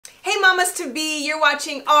mamas to be. You're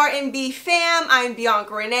watching R&B Fam. I'm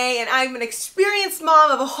Bianca Renee, and I'm an experienced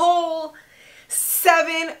mom of a whole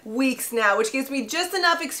 7 weeks now, which gives me just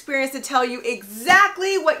enough experience to tell you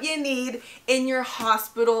exactly what you need in your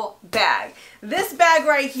hospital bag. This bag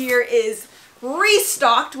right here is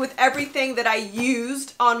restocked with everything that I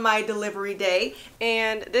used on my delivery day.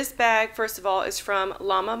 And this bag, first of all, is from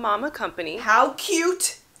Llama Mama Company. How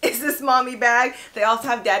cute is this mommy bag? They also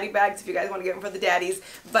have daddy bags if you guys want to get them for the daddies,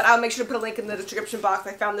 but I'll make sure to put a link in the description box.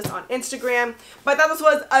 I found this on Instagram, but I thought this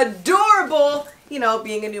was adorable. You know,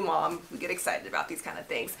 being a new mom, we get excited about these kind of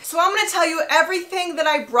things. So I'm going to tell you everything that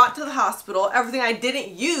I brought to the hospital, everything I didn't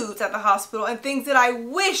use at the hospital, and things that I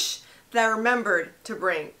wish that I remembered to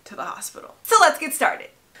bring to the hospital. So let's get started.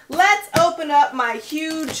 Let's open up my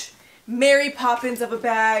huge Mary Poppins of a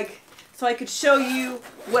bag so I could show you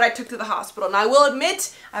what I took to the hospital. Now I will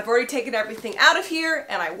admit, I've already taken everything out of here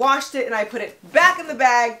and I washed it and I put it back in the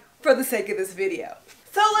bag for the sake of this video.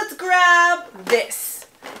 So let's grab this.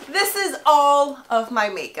 This is all of my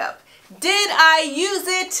makeup. Did I use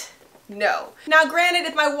it? No. Now granted,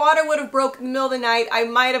 if my water would have broke in the middle of the night, I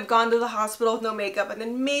might have gone to the hospital with no makeup, and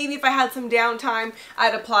then maybe if I had some downtime,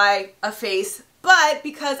 I'd apply a face. But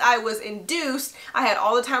because I was induced, I had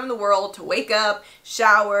all the time in the world to wake up,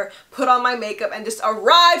 shower, put on my makeup, and just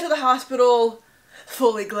arrive to the hospital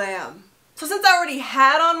fully glam. So since I already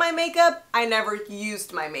had on my makeup, I never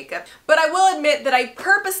used my makeup. But I will admit that I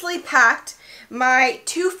purposely packed my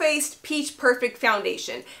Too Faced Peach Perfect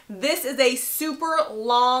foundation. This is a super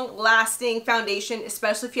long lasting foundation,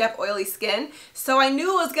 especially if you have oily skin. So I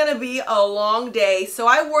knew it was gonna be a long day. So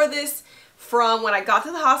I wore this from when I got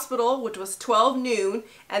to the hospital, which was 12 noon,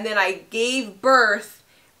 and then I gave birth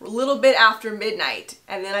a little bit after midnight.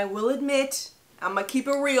 And then I will admit, I'm gonna keep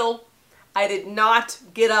it real, I did not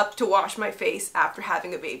get up to wash my face after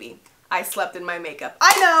having a baby. I slept in my makeup.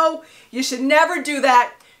 I know, you should never do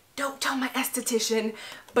that. Don't tell my esthetician,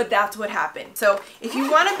 but that's what happened. So if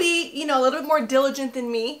you want to be, you know, a little bit more diligent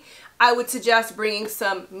than me, I would suggest bringing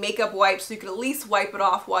some makeup wipes so you can at least wipe it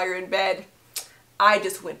off while you're in bed. I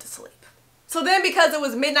just went to sleep. So then because it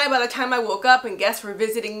was midnight by the time I woke up and guests were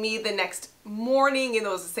visiting me the next morning, and it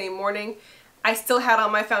was the same morning, I still had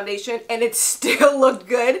on my foundation and it still looked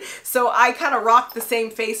good. So I kind of rocked the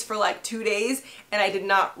same face for like 2 days and I did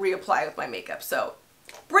not reapply with my makeup. So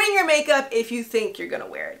bring your makeup if you think you're gonna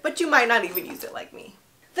wear it, but you might not even use it like me.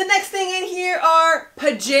 The next thing in here are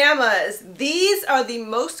pajamas. These are the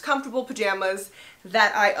most comfortable pajamas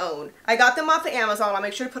that I own. I got them off of Amazon. I'll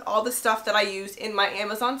make sure to put all the stuff that I use in my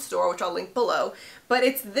Amazon store, which I'll link below. But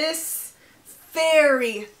it's this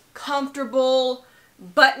very comfortable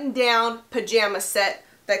button-down pajama set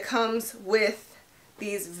that comes with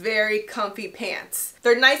these very comfy pants.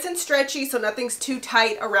 They're nice and stretchy, so nothing's too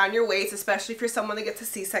tight around your waist, especially if you're someone that gets a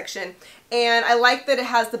C-section. And I like that it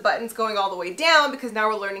has the buttons going all the way down because now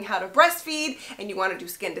we're learning how to breastfeed and you want to do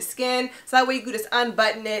skin to skin. So that way you can just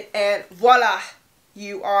unbutton it and voila,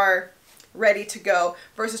 you are ready to go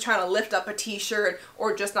versus trying to lift up a t-shirt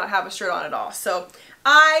or just not have a shirt on at all. So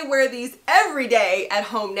I wear these every day at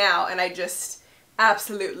home now and I just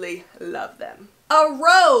absolutely love them. A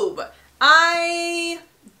robe. I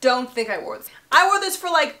don't think I wore this. I wore this for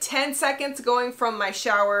like 10 seconds going from my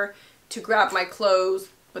shower to grab my clothes,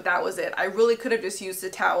 but that was it. I really could have just used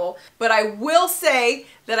a towel, but I will say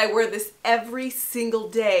that I wear this every single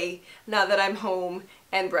day now that I'm home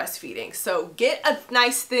and breastfeeding. So get a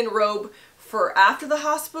nice thin robe for after the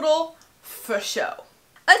hospital for show.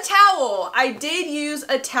 A towel. I did use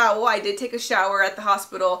a towel. I did take a shower at the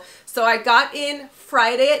hospital. So I got in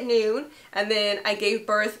Friday at noon and then I gave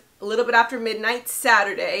birth a little bit after midnight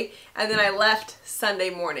Saturday, and then I left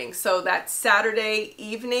Sunday morning. So that Saturday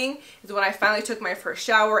evening is when I finally took my first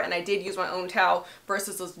shower, and I did use my own towel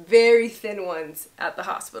versus those very thin ones at the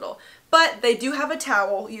hospital. But they do have a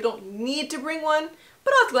towel. You don't need to bring one,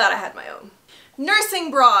 but I was glad I had my own.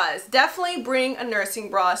 Nursing bras. Definitely bring a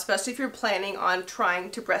nursing bra, especially if you're planning on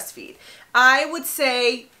trying to breastfeed. I would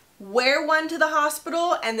say wear one to the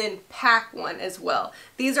hospital and then pack one as well.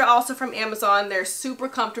 These are also from Amazon. They're super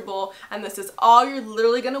comfortable and this is all you're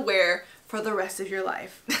literally gonna wear for the rest of your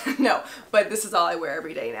life. No, but this is all I wear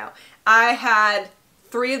every day now. I had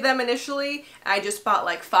 3 of them initially. I just bought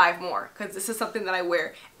like 5 more because this is something that I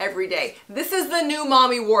wear every day. This is the new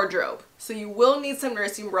mommy wardrobe. So you will need some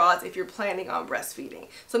nursing bras if you're planning on breastfeeding.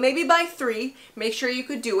 So maybe buy 3, make sure you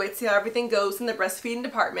could do it, see how everything goes in the breastfeeding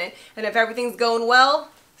department, and if everything's going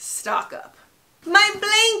well, stock up. My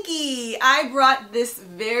blankie! I brought this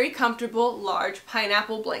very comfortable large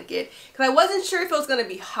pineapple blanket because I wasn't sure if it was going to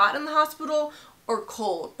be hot in the hospital or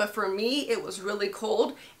cold, but for me it was really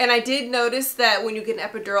cold. And I did notice that when you get an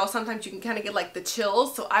epidural, sometimes you can kind of get like the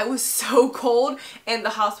chills. So I was so cold, and the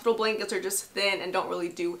hospital blankets are just thin and don't really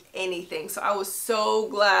do anything. So I was so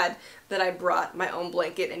glad that I brought my own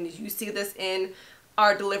blanket. And you see this in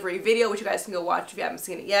our delivery video, which you guys can go watch if you haven't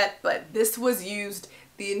seen it yet, but this was used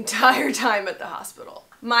the entire time at the hospital.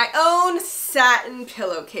 My own satin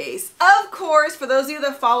pillowcase. Of course, for those of you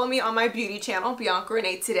that follow me on my beauty channel,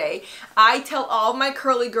 BiancaRenee Today, I tell all of my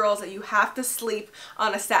curly girls that you have to sleep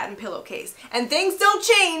on a satin pillowcase. And things don't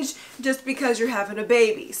change just because you're having a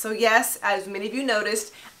baby. So yes, as many of you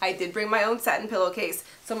noticed, I did bring my own satin pillowcase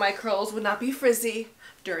so my curls would not be frizzy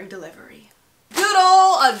during delivery. Good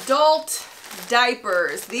old adult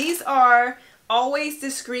diapers. These are Always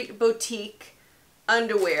Discreet boutique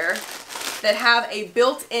underwear that have a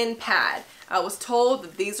built-in pad. I was told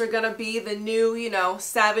that these are gonna be the new, you know,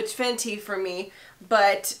 Savage Fenty for me,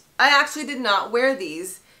 but I actually did not wear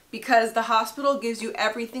these because the hospital gives you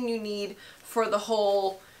everything you need for the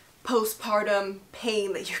whole postpartum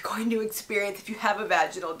pain that you're going to experience if you have a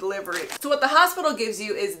vaginal delivery. So what the hospital gives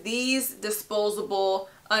you is these disposable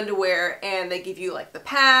underwear, and they give you like the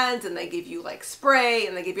pads, and they give you like spray,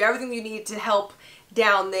 and they give you everything you need to help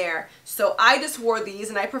down there. So I just wore these,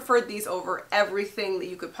 and I preferred these over everything that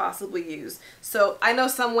you could possibly use. So I know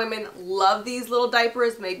some women love these little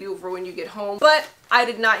diapers, maybe for when you get home, but I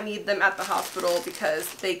did not need them at the hospital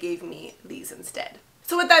because they gave me these instead.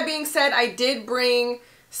 So with that being said, I did bring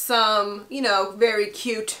some, you know, very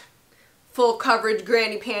cute full coverage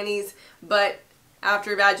granny panties, but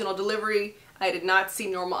after vaginal delivery, I did not see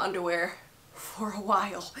normal underwear for a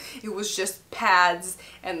while. It was just pads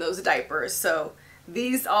and those diapers. So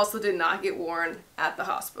these also did not get worn at the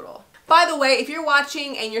hospital. By the way, if you're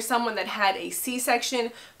watching and you're someone that had a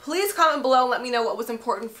C-section, please comment below and let me know what was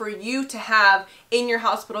important for you to have in your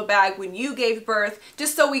hospital bag when you gave birth,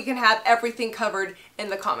 just so we can have everything covered in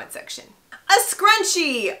the comment section. A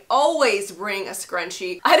scrunchie! Always bring a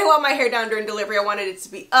scrunchie. I didn't want my hair down during delivery. I wanted it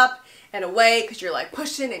to be up and away because you're like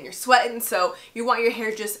pushing and you're sweating, so you want your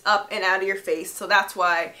hair just up and out of your face. So that's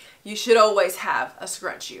why you should always have a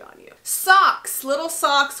scrunchie on you. Socks, little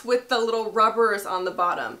socks with the little rubbers on the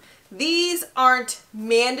bottom. These aren't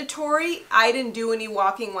mandatory. I didn't do any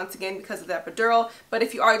walking, once again, because of the epidural, but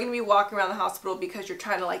if you are going to be walking around the hospital because you're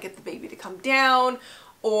trying to like get the baby to come down,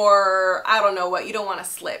 or I don't know what, you don't want to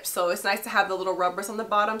slip. So it's nice to have the little rubbers on the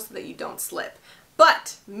bottom so that you don't slip.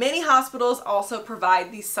 But many hospitals also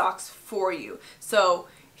provide these socks for you. So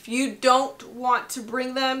if you don't want to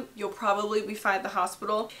bring them, you'll probably be fine at the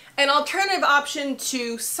hospital. An alternative option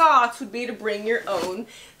to socks would be to bring your own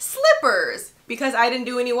slippers. Because I didn't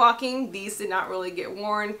do any walking, these did not really get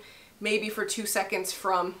worn, maybe for 2 seconds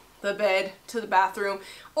from the bed to the bathroom,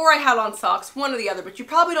 or I had on socks, one or the other, but you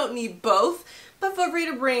probably don't need both, but feel free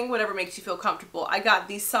to bring whatever makes you feel comfortable. I got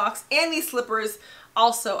these socks and these slippers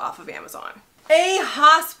also off of Amazon. A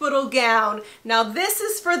hospital gown. Now this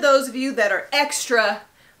is for those of you that are extra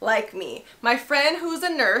like me. My friend who's a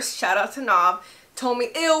nurse, shout out to Nav, told me,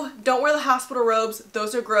 ew, don't wear the hospital robes,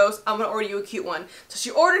 those are gross, I'm gonna order you a cute one. So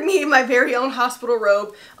she ordered me my very own hospital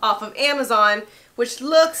robe off of Amazon, which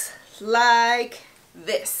looks like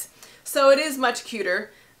this. So it is much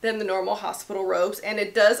cuter than the normal hospital robes, and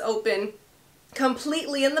it does open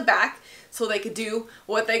completely in the back, so they could do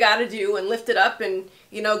what they gotta do and lift it up and,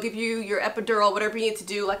 you know, give you your epidural, whatever you need to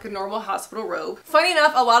do, like a normal hospital robe. Funny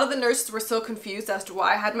enough, a lot of the nurses were so confused as to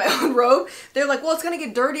why I had my own robe. They're like, well, it's gonna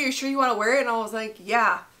get dirty, are you sure you wanna wear it? And I was like,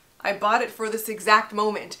 yeah, I bought it for this exact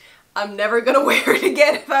moment. I'm never gonna wear it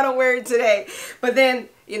again if I don't wear it today. But then,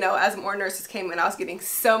 you know, as more nurses came in, I was getting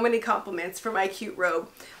so many compliments for my cute robe.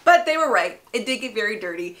 But they were right. It did get very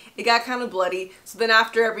dirty. It got kind of bloody. So then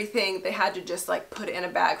after everything, they had to just like put it in a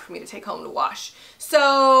bag for me to take home to wash.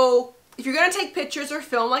 So if you're gonna take pictures or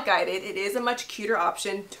film like I did, it is a much cuter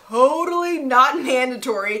option. Totally not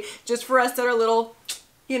mandatory, just for us that are a little,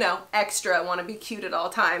 you know, extra, want to be cute at all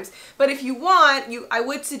times. But if you want, I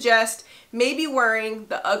would suggest maybe wearing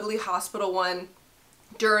the ugly hospital one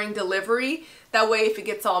during delivery. That way, if it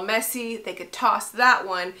gets all messy, they could toss that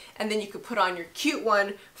one, and then you could put on your cute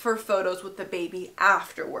one for photos with the baby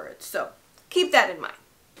afterwards. So keep that in mind.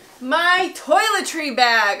 My toiletry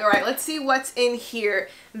bag. All right, let's see what's in here.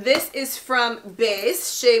 This is from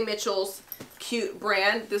Base, Shay Mitchell's cute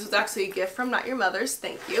brand. This was actually a gift from Not Your Mother's.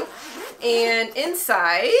 Thank you. And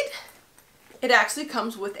inside, it actually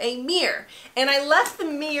comes with a mirror. And I left the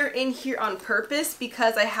mirror in here on purpose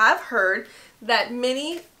because I have heard that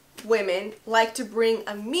many women like to bring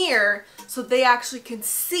a mirror so they actually can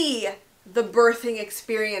see the birthing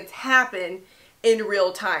experience happen in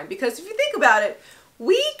real time. Because if you think about it,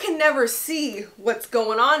 we can never see what's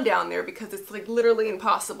going on down there because it's like literally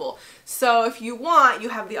impossible. So if you want, you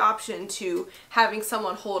have the option to having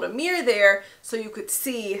someone hold a mirror there so you could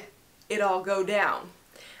see it all go down.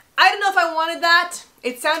 I don't know if I wanted that.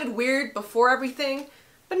 It sounded weird before everything,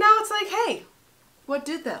 but now it's like, hey, what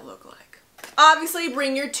did that look like? Obviously,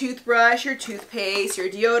 bring your toothbrush, your toothpaste, your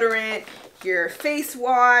deodorant, your face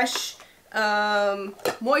wash,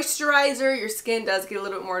 moisturizer. Your skin does get a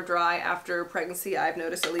little bit more dry after pregnancy, I've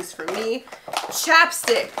noticed, at least for me.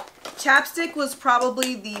 Chapstick. Chapstick was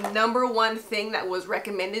probably the #1 thing that was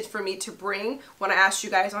recommended for me to bring when I asked you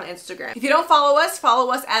guys on Instagram. If you don't follow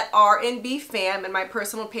us at RnBFam, and my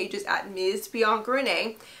personal page is at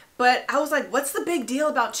MzBiancaRenee. But I was like, what's the big deal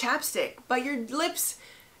about chapstick? But your lips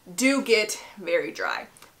do get very dry.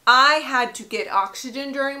 I had to get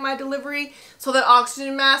oxygen during my delivery, so that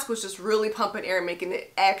oxygen mask was just really pumping air, making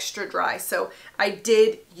it extra dry. So I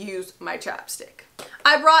did use my chapstick.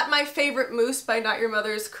 I brought my favorite mousse by Not Your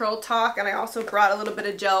Mother's Curl Talk, and I also brought a little bit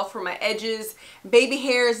of gel for my edges. Baby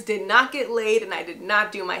hairs did not get laid, and I did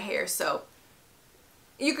not do my hair, so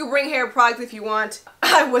you could bring hair products if you want.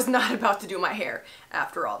 I was not about to do my hair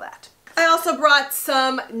after all that. I also brought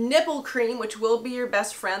some nipple cream, which will be your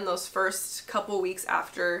best friend those first couple weeks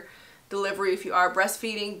after delivery if you are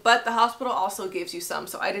breastfeeding, but the hospital also gives you some,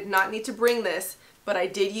 so I did not need to bring this, but I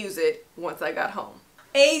did use it once I got home.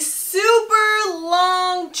 A super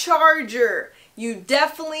long charger. You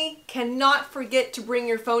definitely cannot forget to bring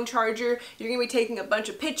your phone charger. You're going to be taking a bunch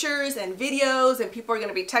of pictures and videos, and people are going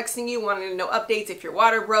to be texting you wanting to know updates if your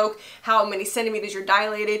water broke, how many centimeters you're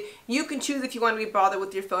dilated. You can choose if you want to be bothered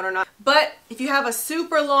with your phone or not. But if you have a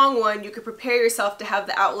super long one, you can prepare yourself to have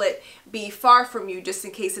the outlet be far from you just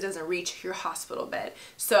in case it doesn't reach your hospital bed.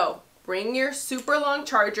 So bring your super long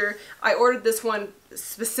charger. I ordered this one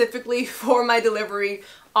specifically for my delivery,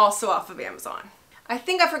 also off of Amazon. I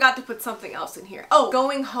think I forgot to put something else in here. Oh,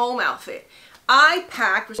 going home outfit. I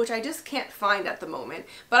packed, which I just can't find at the moment,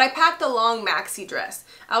 but I packed a long maxi dress.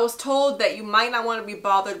 I was told that you might not want to be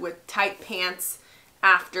bothered with tight pants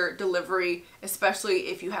after delivery, especially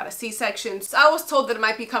if you had a C-section. So I was told that it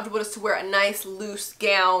might be comfortable just to wear a nice loose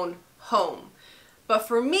gown home. But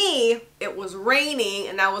for me, it was raining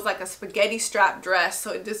and that was like a spaghetti strap dress,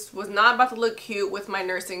 so it just was not about to look cute with my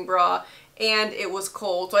nursing bra, and it was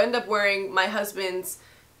cold. So I ended up wearing my husband's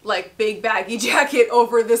like big baggy jacket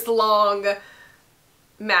over this long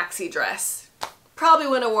maxi dress. Probably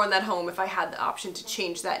wouldn't have worn that home if I had the option to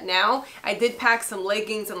change that now. I did pack some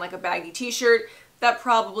leggings and like a baggy t-shirt. That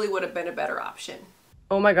probably would have been a better option.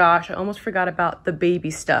 Oh my gosh, I almost forgot about the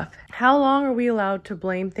baby stuff. How long are we allowed to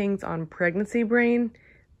blame things on pregnancy brain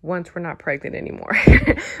once we're not pregnant anymore?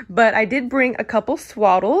 But I did bring a couple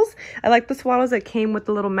swaddles. I like the swaddles that came with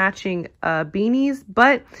the little matching beanies,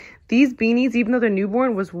 but these beanies, even though they're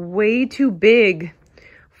newborn, was way too big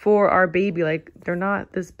for our baby. Like, they're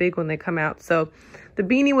not this big when they come out. So the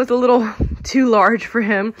beanie was a little too large for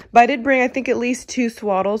him. But I did bring, I think, at least 2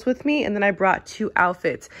 swaddles with me, and then I brought 2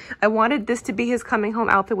 outfits. I wanted this to be his coming home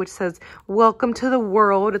outfit, which says, "Welcome to the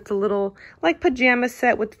world." It's a little, like, pajama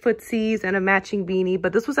set with footsies and a matching beanie.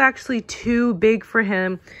 But this was actually too big for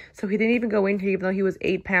him, so he didn't even go in here, even though he was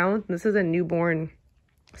 8 pounds. And this is a newborn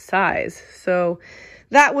size. So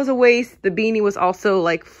that was a waste. The beanie was also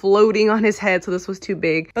like floating on his head, so this was too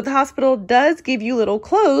big. But the hospital does give you little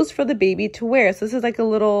clothes for the baby to wear. So this is like a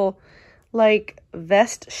little like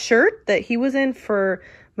vest shirt that he was in for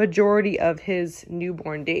majority of his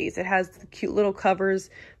newborn days. It has the cute little covers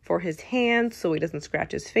for his hands so he doesn't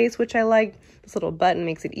scratch his face, which I like. This little button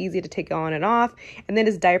makes it easy to take on and off. And then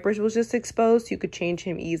his diapers was just exposed, so you could change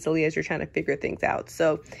him easily as you're trying to figure things out.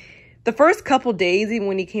 So the first couple days, even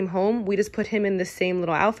when he came home, we just put him in the same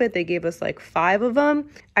little outfit. They gave us like 5 of them.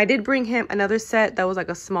 I did bring him another set that was like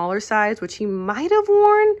a smaller size, which he might have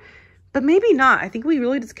worn, but maybe not. I think we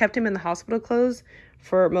really just kept him in the hospital clothes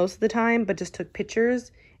for most of the time, but just took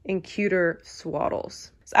pictures in cuter swaddles.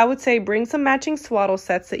 So I would say bring some matching swaddle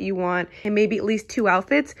sets that you want, and maybe at least 2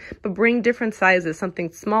 outfits, but bring different sizes,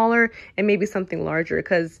 something smaller and maybe something larger,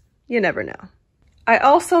 because you never know. I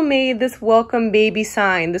also made this welcome baby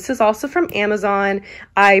sign. This is also from Amazon.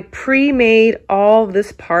 I pre-made all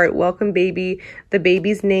this part, welcome baby, the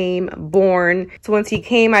baby's name, born. So once he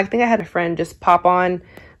came, I think I had a friend just pop on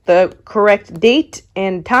the correct date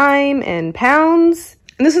and time and pounds.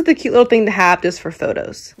 And this is the cute little thing to have just for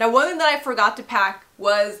photos. Now, one thing that I forgot to pack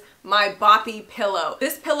was my boppy pillow.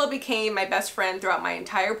 This pillow became my best friend throughout my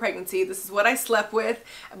entire pregnancy. This is what I slept with,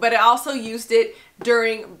 but I also used it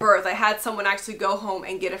during birth. I had someone actually go home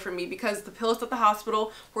and get it for me because the pillows at the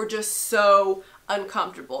hospital were just so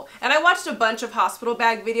uncomfortable. And I watched a bunch of hospital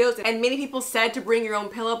bag videos, and many people said to bring your own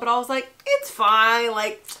pillow, but I was like, it's fine.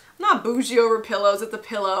 Like, I'm not bougie over pillows. It's a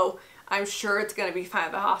pillow. I'm sure it's gonna be fine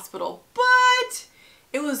at the hospital. But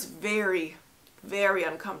it was very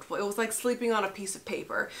uncomfortable. It was like sleeping on a piece of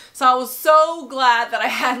paper. So I was so glad that I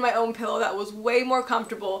had my own pillow that was way more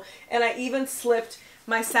comfortable, and I even slipped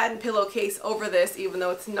my satin pillowcase over this, even though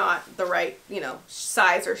it's not the right,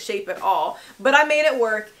 size or shape at all. But I made it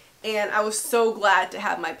work, and I was so glad to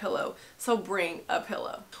have my pillow. So bring a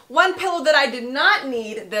pillow. One pillow that I did not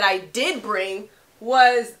need that I did bring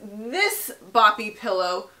was this boppy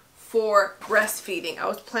pillow for breastfeeding. I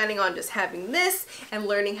was planning on just having this and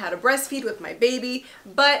learning how to breastfeed with my baby,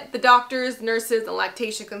 but the doctors, nurses, and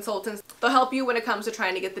lactation consultants, they'll help you when it comes to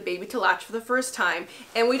trying to get the baby to latch for the first time,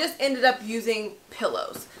 and we just ended up using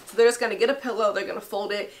pillows. So they're just gonna get a pillow, they're gonna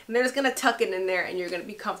fold it, and they're just gonna tuck it in there, and you're gonna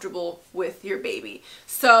be comfortable with your baby.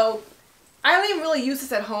 So I don't even really use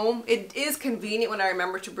this at home. It is convenient when I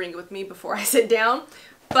remember to bring it with me before I sit down,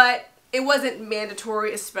 but it wasn't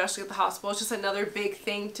mandatory, especially at the hospital. It's just another big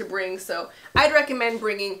thing to bring. So I'd recommend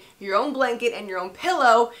bringing your own blanket and your own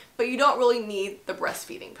pillow, but you don't really need the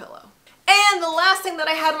breastfeeding pillow. And the last thing that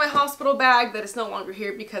I had in my hospital bag that is no longer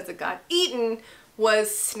here because it got eaten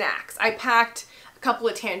was snacks. I packed a couple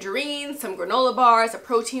of tangerines, some granola bars, a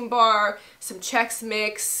protein bar, some Chex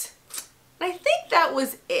Mix, and I think that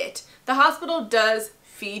was it. The hospital does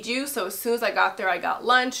feed you, so as soon as I got there, I got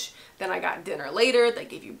lunch. Then I got dinner later. They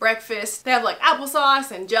give you breakfast. They have like applesauce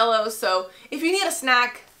and jello. So if you need a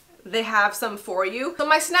snack, they have some for you. So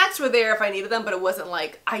my snacks were there if I needed them, but it wasn't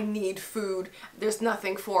like I need food. There's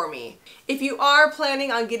nothing for me. If you are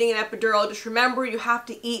planning on getting an epidural, just remember you have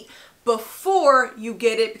to eat before you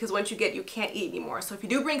get it, because once you get it, you can't eat anymore. So if you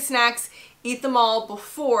do bring snacks, eat them all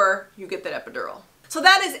before you get that epidural. So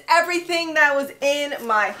that is everything that was in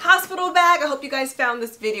my hospital bag. I hope you guys found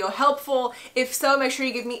this video helpful. If so, make sure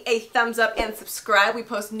you give me a thumbs up and subscribe. We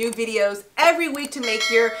post new videos every week to make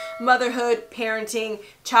your motherhood, parenting,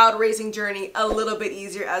 child raising journey a little bit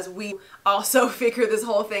easier as we also figure this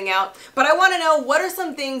whole thing out. But I want to know, what are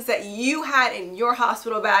some things that you had in your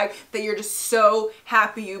hospital bag that you're just so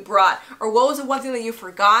happy you brought? Or what was the one thing that you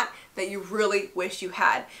forgot that you really wish you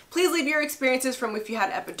had? Please leave your experiences from if you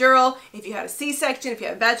had an epidural, if you had a C-section, if you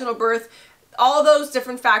had vaginal birth. All those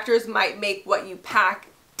different factors might make what you pack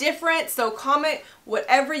different. So comment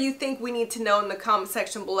whatever you think we need to know in the comment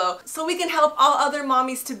section below so we can help all other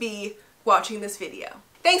mommies to be watching this video.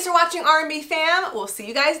 Thanks for watching R&B fam. We'll see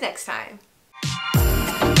you guys next time.